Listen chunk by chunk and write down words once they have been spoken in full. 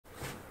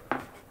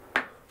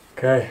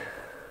Okay,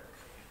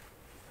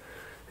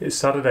 it's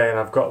Saturday and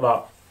I've got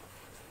that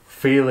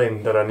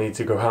feeling that I need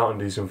to go out and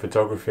do some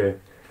photography.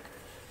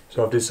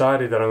 So I've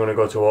decided that I'm going to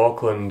go to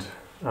Auckland,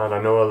 and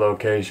I know a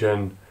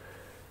location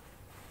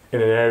in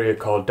an area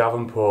called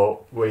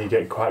Devonport where you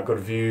get quite good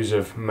views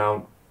of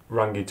Mount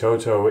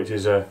Rangitoto, which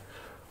is a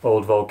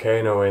old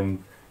volcano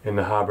in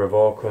the harbour of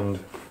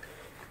Auckland.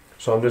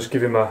 So I'm just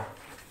giving my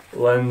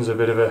lens a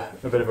bit of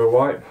a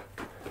wipe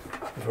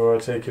before I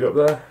take it up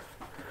there.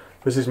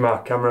 This is my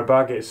camera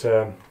bag. It's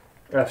a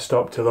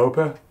f-stop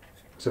Tilopa.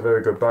 It's a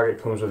very good bag.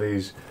 It comes with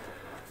these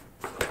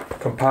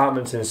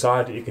compartments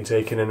inside that you can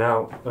take in and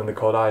out, and they're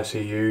called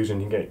ICUs,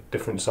 and you can get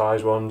different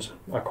size ones.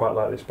 I quite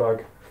like this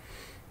bag.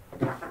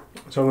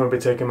 So I'm going to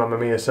be taking my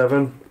Mamiya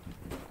 7,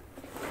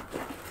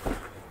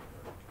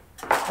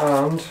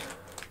 and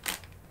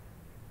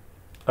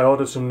I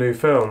ordered some new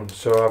film.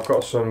 So I've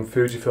got some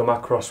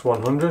Fujifilm Acros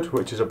 100,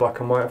 which is a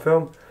black and white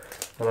film,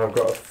 and I've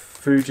got a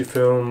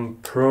Fujifilm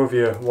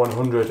Provia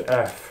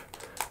 100F,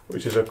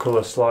 which is a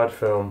colour slide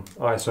film,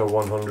 ISO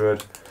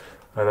 100,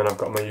 and then I've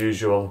got my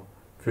usual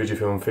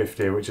Fujifilm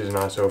 50, which is an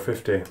ISO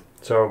 50.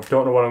 So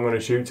don't know what I'm going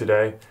to shoot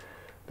today.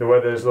 The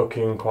weather's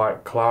looking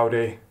quite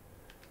cloudy,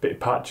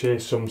 bit patchy,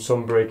 some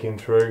sun breaking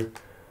through,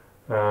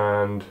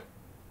 and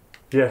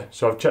yeah,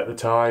 so I've checked the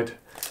tide,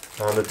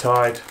 and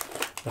the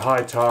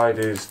high tide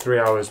is 3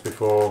 hours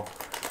before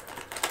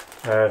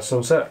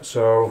sunset,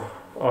 so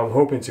I'm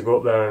hoping to go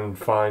up there and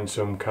find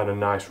some kind of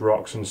nice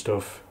rocks and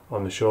stuff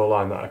on the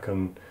shoreline that I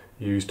can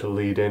use to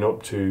lead in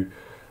up to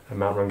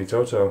Mount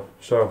Rangitoto.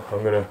 So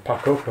I'm going to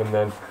pack up and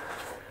then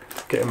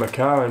get in my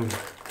car and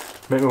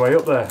make my way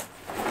up there.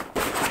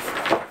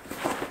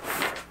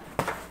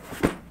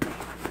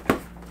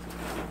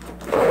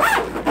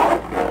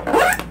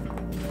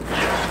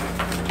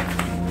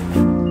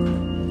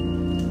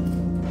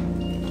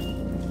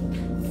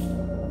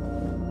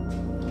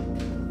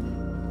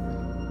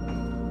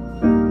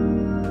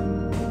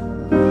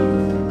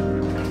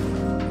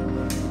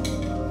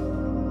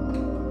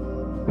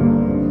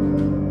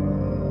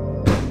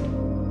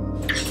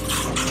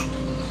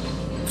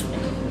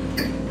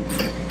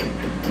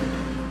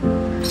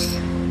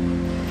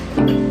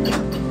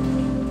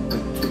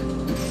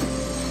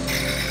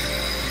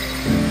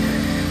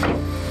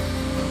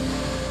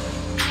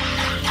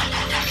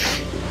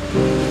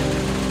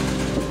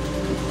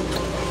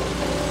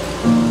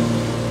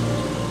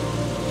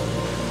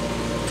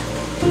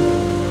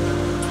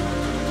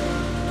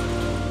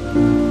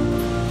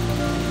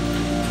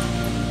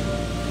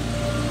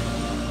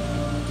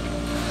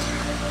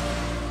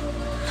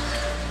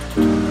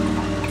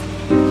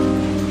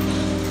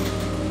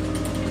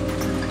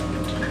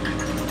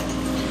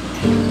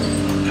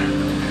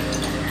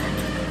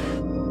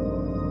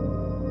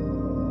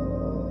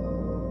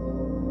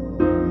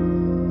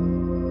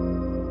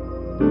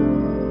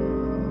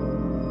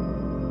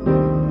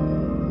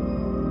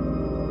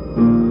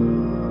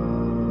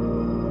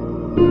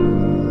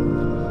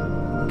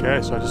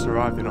 Okay, so I just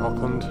arrived in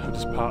Auckland. I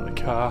just parked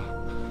the car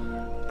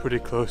pretty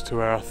close to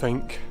where I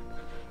think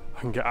I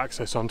can get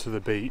access onto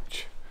the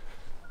beach,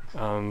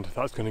 and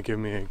that's going to give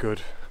me a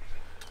good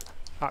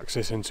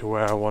access into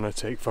where I want to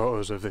take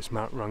photos of this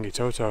Mount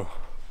Rangitoto.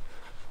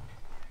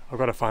 I've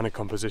got to find a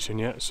composition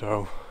yet,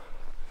 so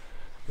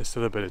there's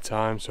still a bit of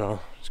time, so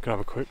just going to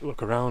have a quick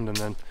look around and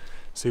then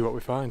see what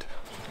we find.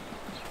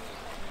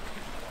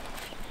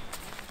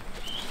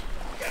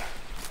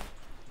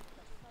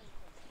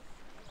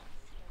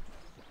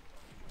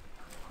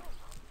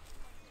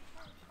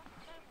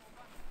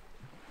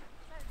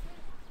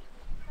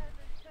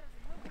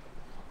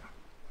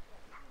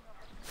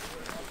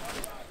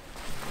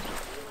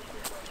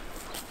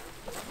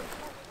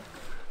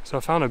 So I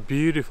found a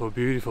beautiful,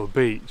 beautiful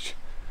beach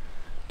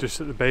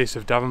just at the base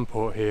of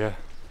Devonport here,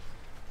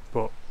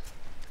 but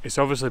it's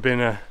obviously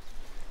been a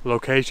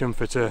location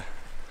for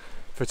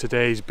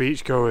today's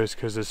beachgoers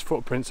because there's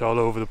footprints all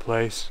over the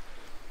place.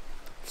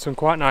 Some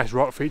quite nice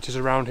rock features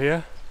around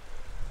here,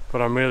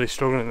 but I'm really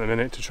struggling at the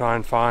minute to try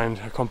and find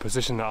a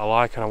composition that I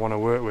like and I want to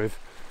work with.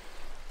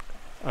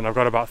 And I've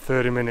got about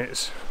 30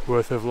 minutes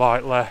worth of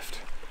light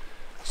left,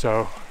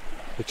 so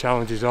the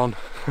challenge is on.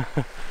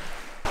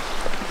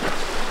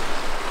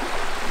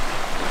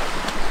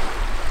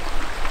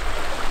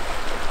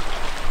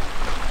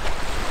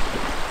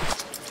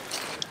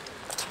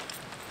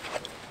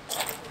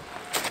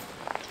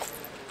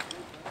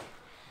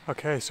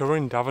 Okay, so we're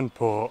in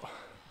Devonport,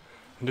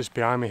 and just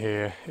behind me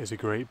here is a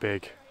great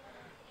big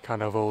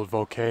kind of old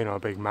volcano, a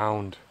big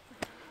mound,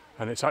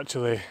 and it's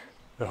actually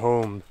the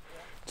home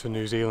to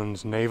New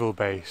Zealand's naval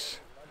base.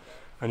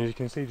 And as you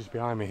can see just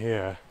behind me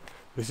here,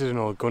 this is an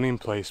old gun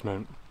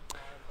emplacement.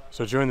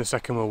 So during the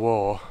Second World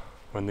War,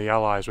 when the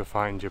Allies were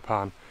fighting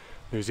Japan,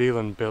 New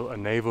Zealand built a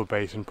naval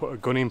base and put a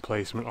gun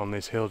emplacement on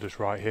this hill just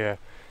right here.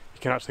 You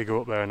can actually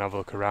go up there and have a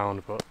look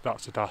around, but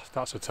that's a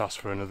task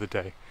for another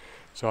day.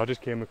 So I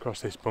just came across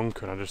this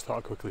bunker and I just thought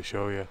I'd quickly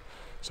show you.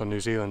 So New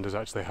Zealand does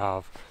actually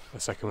have a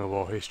Second World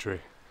War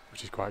history,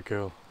 which is quite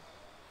cool.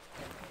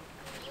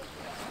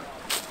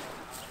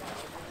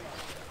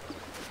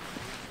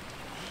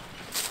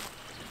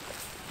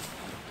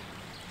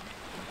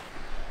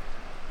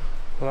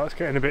 Well, it's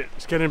getting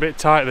a bit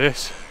tight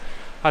this.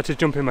 I had to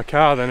jump in my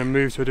car then and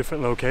move to a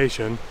different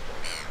location.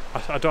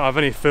 I don't have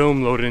any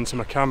film loaded into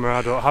my camera,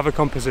 I don't have a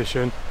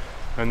composition,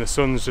 and the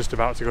sun's just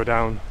about to go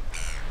down.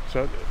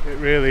 So it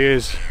really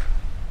is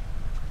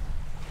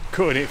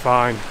cutting it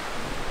fine.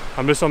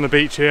 I'm just on the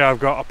beach here. I've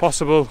got a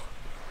possible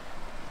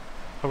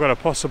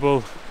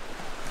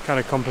kind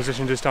of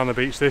composition just down the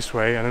beach this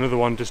way and another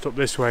one just up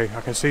this way.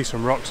 I can see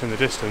some rocks in the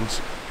distance,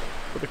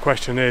 but the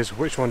question is,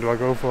 which one do I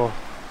go for?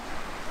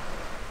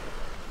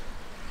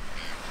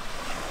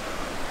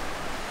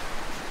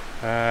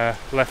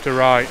 Left or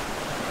right?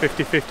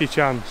 50-50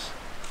 chance.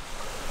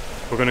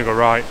 We're gonna go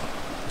right.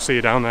 I'll see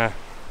you down there.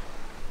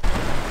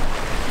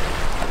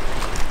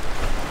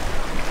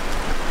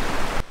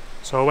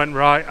 So I went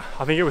right.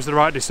 I think it was the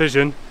right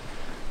decision.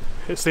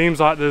 It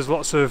seems like there's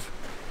lots of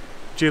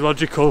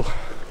geological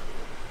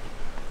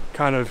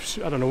kind of,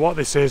 I don't know what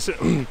this is. It's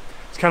kind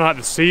of like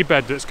the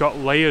seabed that's got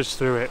layers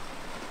through it,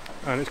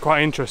 and it's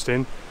quite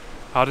interesting.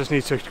 I just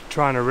need to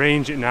try and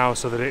arrange it now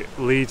so that it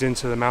leads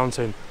into the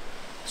mountain.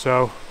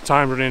 So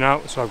time running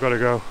out, so I've got to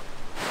go.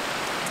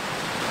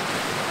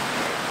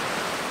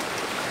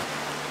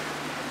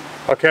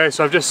 Okay,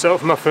 so I've just set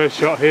up for my first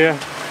shot here.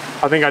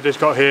 I think I just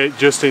got here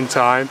just in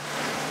time.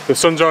 The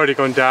sun's already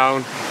gone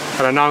down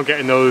and I'm now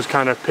getting those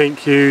kind of pink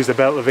hues. The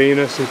belt of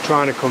Venus is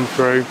trying to come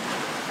through.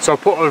 So I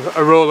put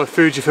a roll of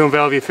Fuji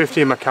Velvia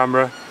 50 in my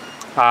camera,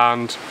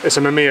 and it's a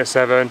Mamiya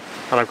 7,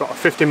 and I've got a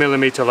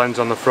 50mm lens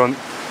on the front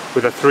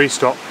with a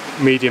 3-stop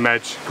medium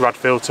edge grad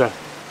filter.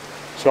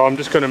 So I'm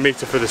just going to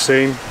meter for the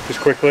scene just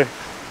quickly.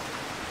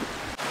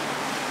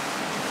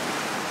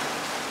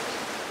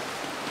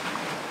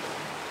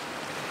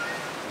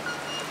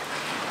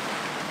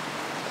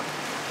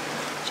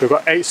 So we've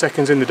got 8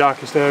 seconds in the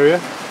darkest area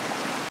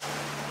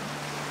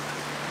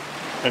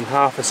and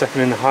half a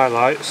second in the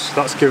highlights.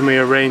 That's given me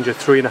a range of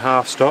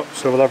 3.5 stops,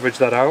 so we'll average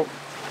that out.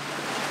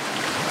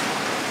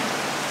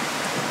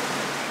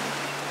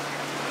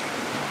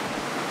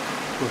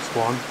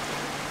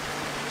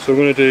 +1. So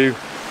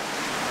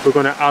we're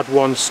going to add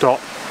 1 stop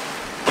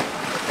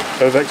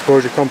of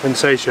exposure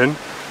compensation,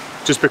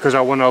 just because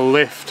I want to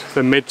lift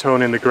the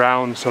mid-tone in the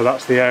ground, so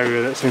that's the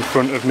area that's in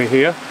front of me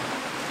here.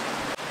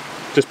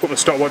 Just put my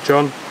stopwatch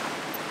on.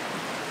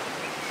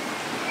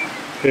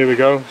 Here we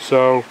go.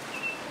 So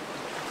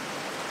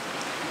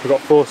we've got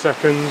 4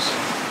 seconds.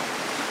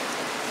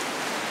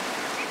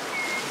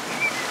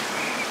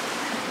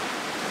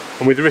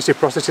 And with the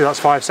reciprocity,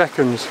 that's 5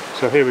 seconds.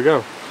 So here we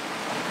go.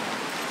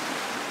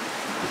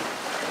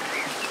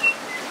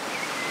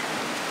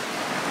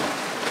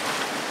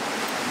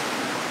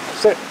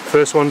 That's it.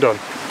 First one done.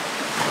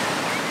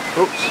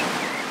 Oops.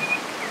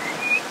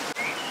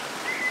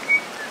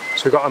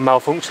 So we've got a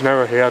malfunction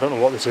error here. I don't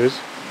know what this is.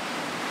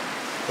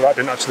 Well, that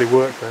didn't actually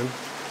work then.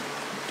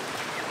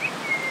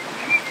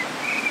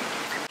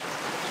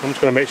 So I'm just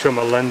going to make sure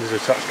my lens is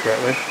attached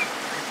correctly.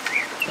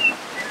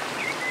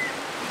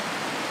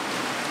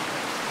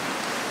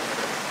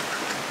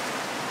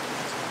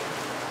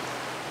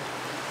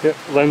 Yep,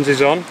 lens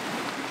is on.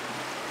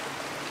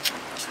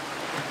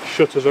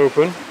 Shutters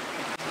open.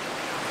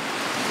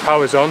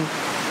 Power's on.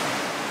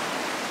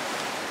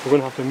 We're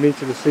going to have to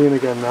meter the scene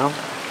again now.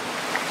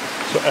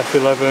 So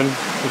F11,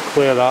 we'll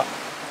clear that.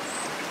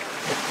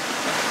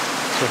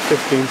 So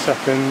 15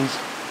 seconds.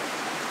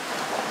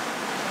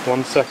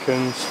 1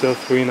 second, still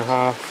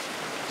 3.5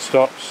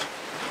 stops.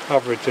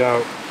 Average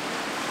out.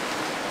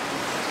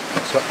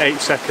 So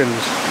 8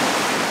 seconds.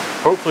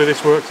 Hopefully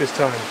this works this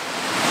time.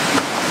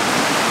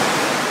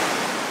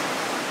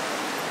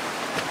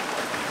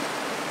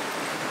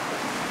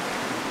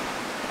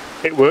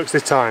 It works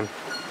this time.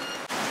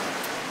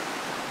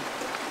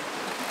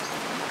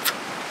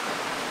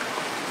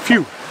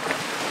 Phew!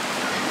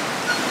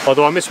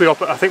 Although I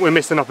think we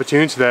missed an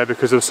opportunity there,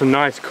 because there was some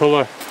nice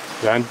colour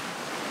then,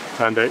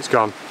 and it's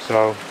gone.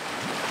 So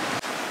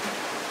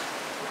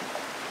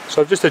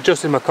I've just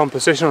adjusted my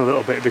composition a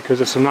little bit, because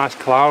there's some nice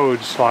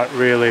clouds, like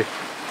really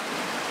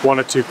 1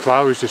 or 2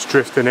 clouds just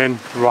drifting in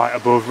right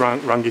above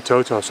Rangi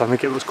Toto. So I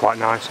think it looks quite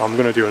nice. So I'm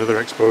going to do another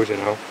exposure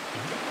now.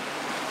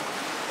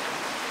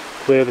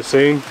 Clear the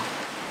scene.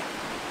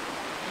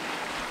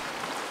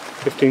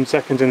 15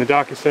 seconds in the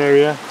darkest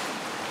area.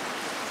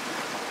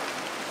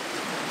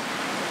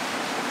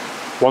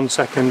 1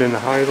 second in the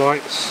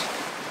highlights.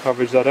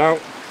 Average that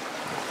out.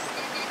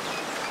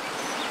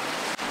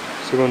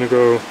 So we're going to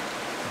go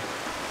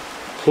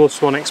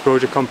 +1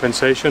 exposure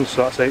compensation,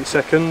 so that's 8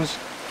 seconds.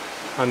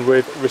 And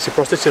with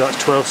reciprocity,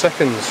 that's 12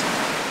 seconds.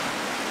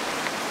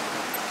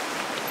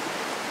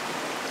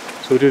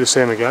 So we'll do the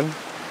same again.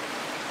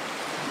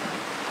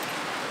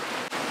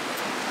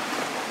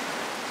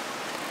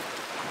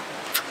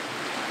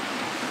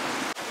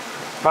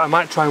 But I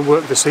might try and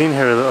work the scene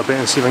here a little bit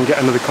and see if I can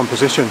get another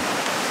composition.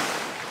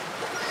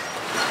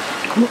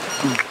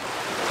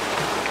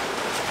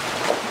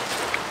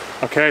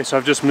 Okay, so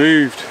I've just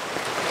moved.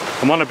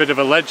 I'm on a bit of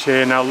a ledge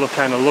here now,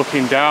 kind of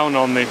looking down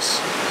on this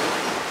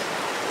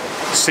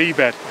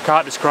seabed. I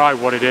can't describe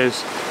what it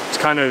is. It's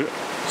kind of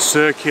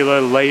circular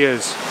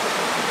layers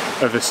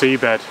of the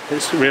seabed.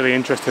 It's really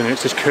interesting.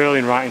 It's just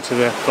curling right into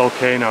the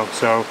volcano,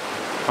 so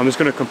I'm just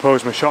going to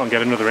compose my shot and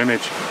get another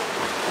image.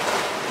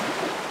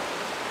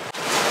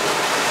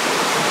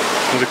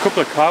 There's a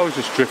couple of clouds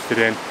just drifted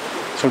in,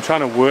 so I'm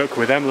trying to work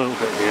with them a little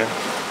bit here.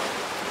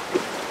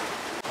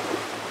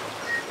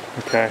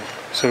 Okay,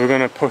 so we're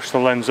going to push the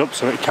lens up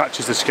so it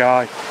catches the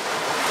sky,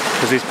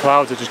 because these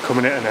clouds are just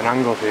coming in at an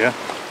angle here.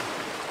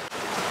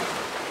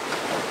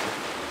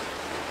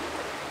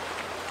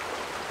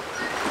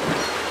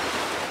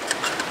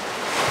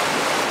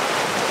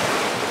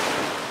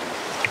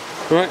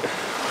 Right,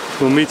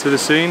 we'll meet with the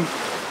scene.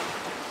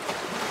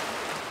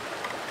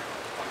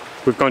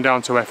 We've gone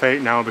down to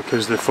f8 now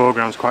because the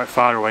foreground's quite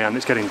far away and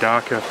it's getting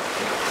darker,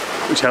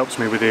 which helps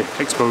me with the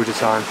exposure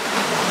time.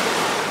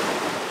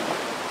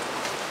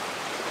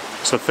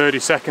 So 30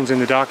 seconds in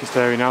the darkest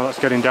area now, that's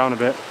getting down a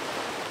bit.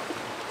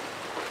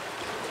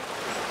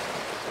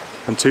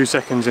 And 2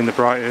 seconds in the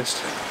brightest.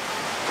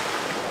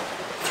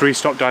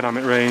 3-stop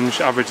dynamic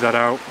range, average that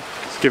out.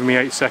 It's giving me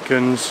 8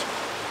 seconds.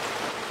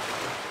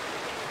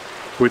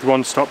 With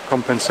 1-stop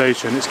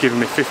compensation, it's giving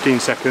me 15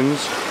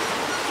 seconds.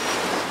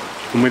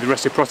 And with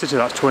reciprocity,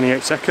 that's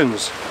 28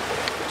 seconds.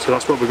 So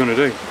that's what we're going to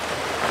do.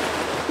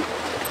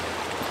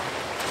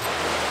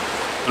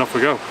 And off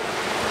we go.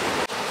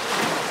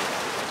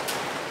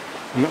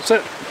 And that's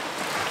it.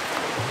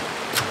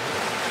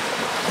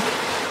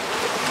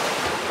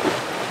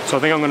 So I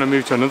think I'm going to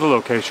move to another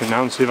location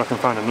now and see if I can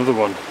find another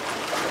one.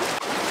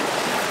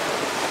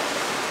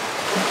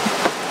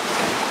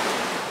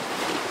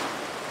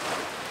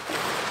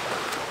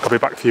 I'll be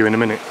back for you in a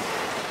minute.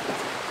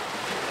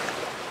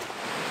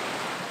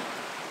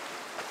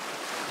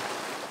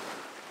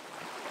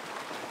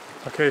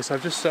 Okay, so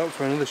I've just set up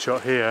for another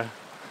shot here.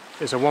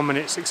 It's a 1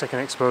 minute 6 second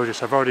exposure,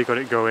 so I've already got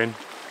it going.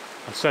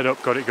 I've set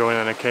up, got it going,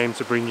 and I came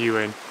to bring you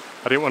in.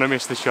 I didn't want to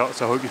miss the shot,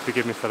 so I hope you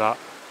forgive me for that.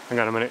 Hang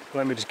on a minute,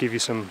 let me just give you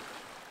some...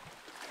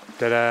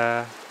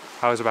 Ta-da!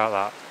 How's about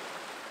that?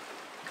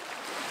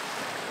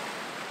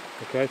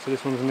 Okay, so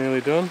this one's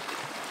nearly done.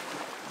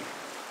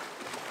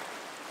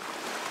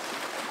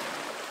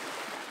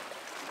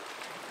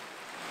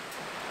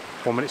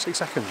 One minute 6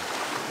 seconds.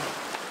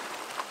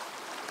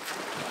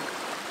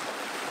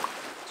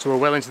 So we're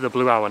well into the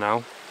blue hour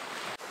now.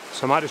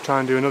 So I might just try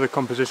and do another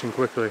composition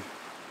quickly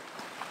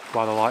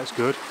while the light's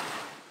good.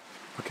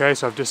 Okay,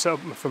 so I've just set up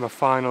for my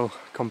final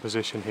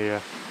composition here.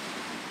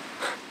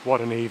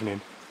 What an evening.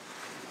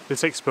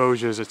 This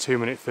exposure is a 2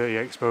 minute 30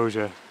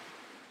 exposure.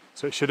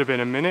 So it should have been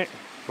a minute,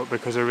 but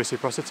because of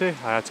reciprocity,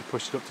 I had to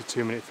push it up to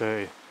 2 minute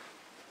 30.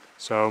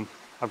 So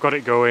I've got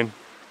it going,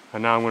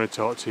 and now I'm going to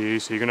talk to you,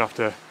 so you're going to have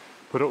to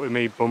put up with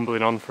me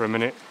bumbling on for a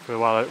minute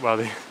while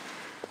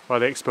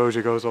the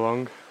exposure goes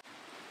along.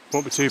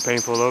 Won't be too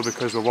painful though,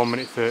 because we're 1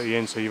 minute 30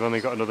 in, so you've only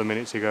got another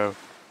minute to go.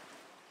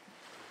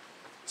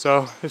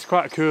 So it's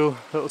quite a cool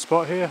little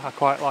spot here. I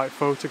quite like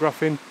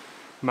photographing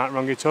Mount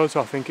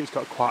Rangitoto. I think it's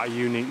got quite a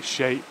unique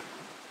shape.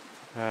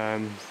 You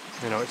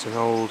know, it's an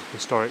old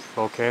historic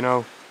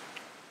volcano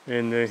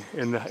in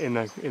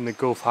the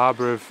Gulf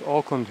Harbour of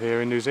Auckland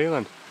here in New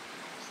Zealand.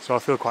 So I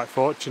feel quite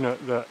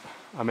fortunate that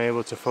I'm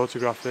able to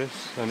photograph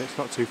this, and it's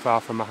not too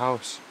far from my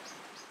house.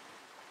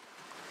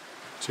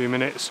 2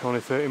 minutes,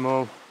 only 30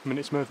 more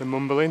minutes worth of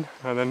mumbling,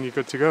 and then you're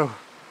good to go.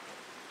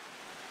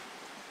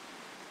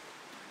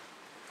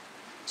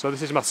 So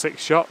this is my 6th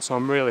shot, so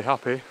I'm really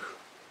happy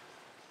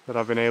that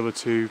I've been able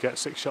to get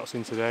 6 shots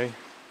in today,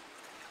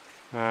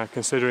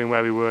 considering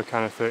where we were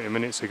kind of 30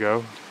 minutes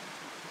ago,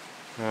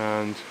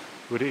 and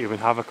we didn't even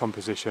have a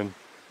composition,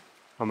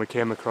 and we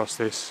came across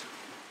this.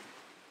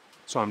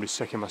 So I'm just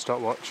checking my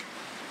stopwatch,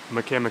 and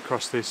we came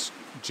across this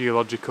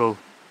geological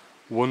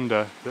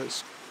wonder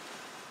that's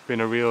been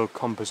a real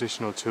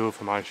compositional tool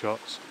for my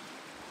shots.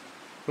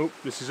 Oh,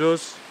 this is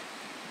us,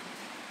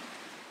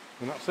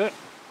 and that's it.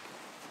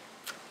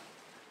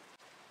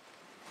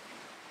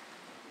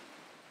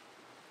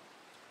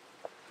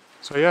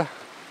 So yeah,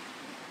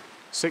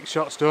 6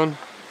 shots done.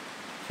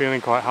 Feeling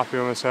quite happy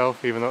with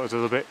myself, even though it was a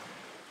little bit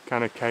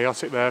kind of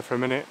chaotic there for a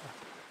minute.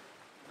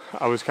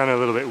 I was kind of a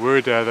little bit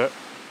worried there that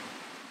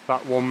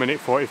 1 minute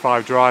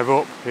 45 drive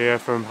up here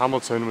from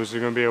Hamilton was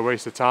going to be a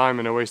waste of time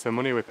and a waste of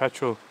money with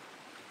petrol.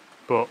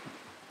 But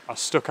I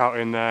stuck out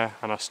in there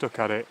and I stuck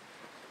at it,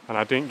 and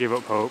I didn't give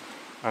up hope,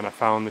 and I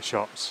found the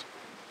shots.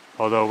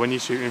 Although when you're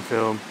shooting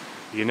film,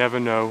 you never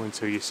know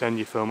until you send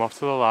your film off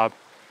to the lab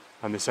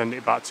and they send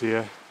it back to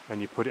you,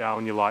 and you put it out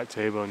on your light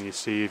table and you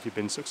see if you've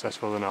been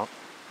successful or not.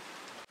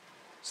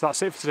 So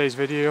that's it for today's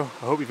video.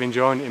 I hope you've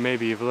enjoyed it and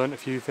maybe you've learned a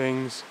few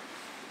things.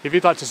 If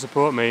you'd like to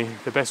support me,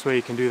 the best way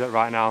you can do that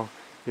right now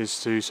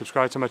is to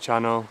subscribe to my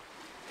channel,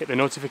 hit the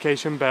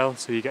notification bell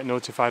so you get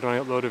notified when I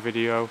upload a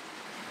video.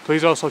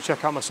 Please also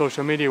check out my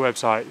social media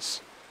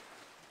websites,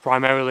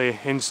 primarily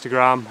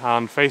Instagram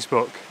and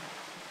Facebook.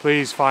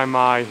 Please find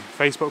my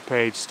Facebook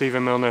page,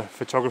 Stephen Milner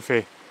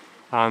Photography,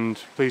 and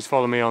please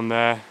follow me on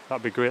there.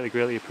 That'd be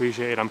greatly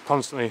appreciated. I'm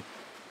constantly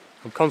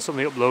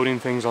uploading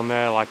things on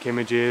there, like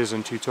images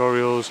and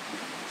tutorials,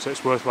 so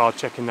it's worthwhile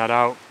checking that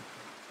out.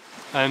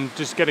 and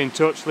just get in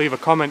touch, leave a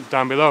comment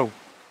down below.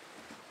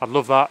 I'd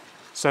love that.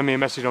 Send me a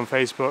message on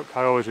Facebook,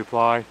 I always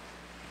reply.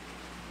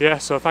 Yeah,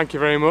 so thank you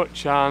very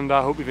much, and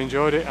I hope you've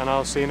enjoyed it, and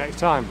I'll see you next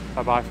time.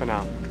 Bye bye for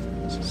now.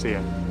 See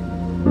ya.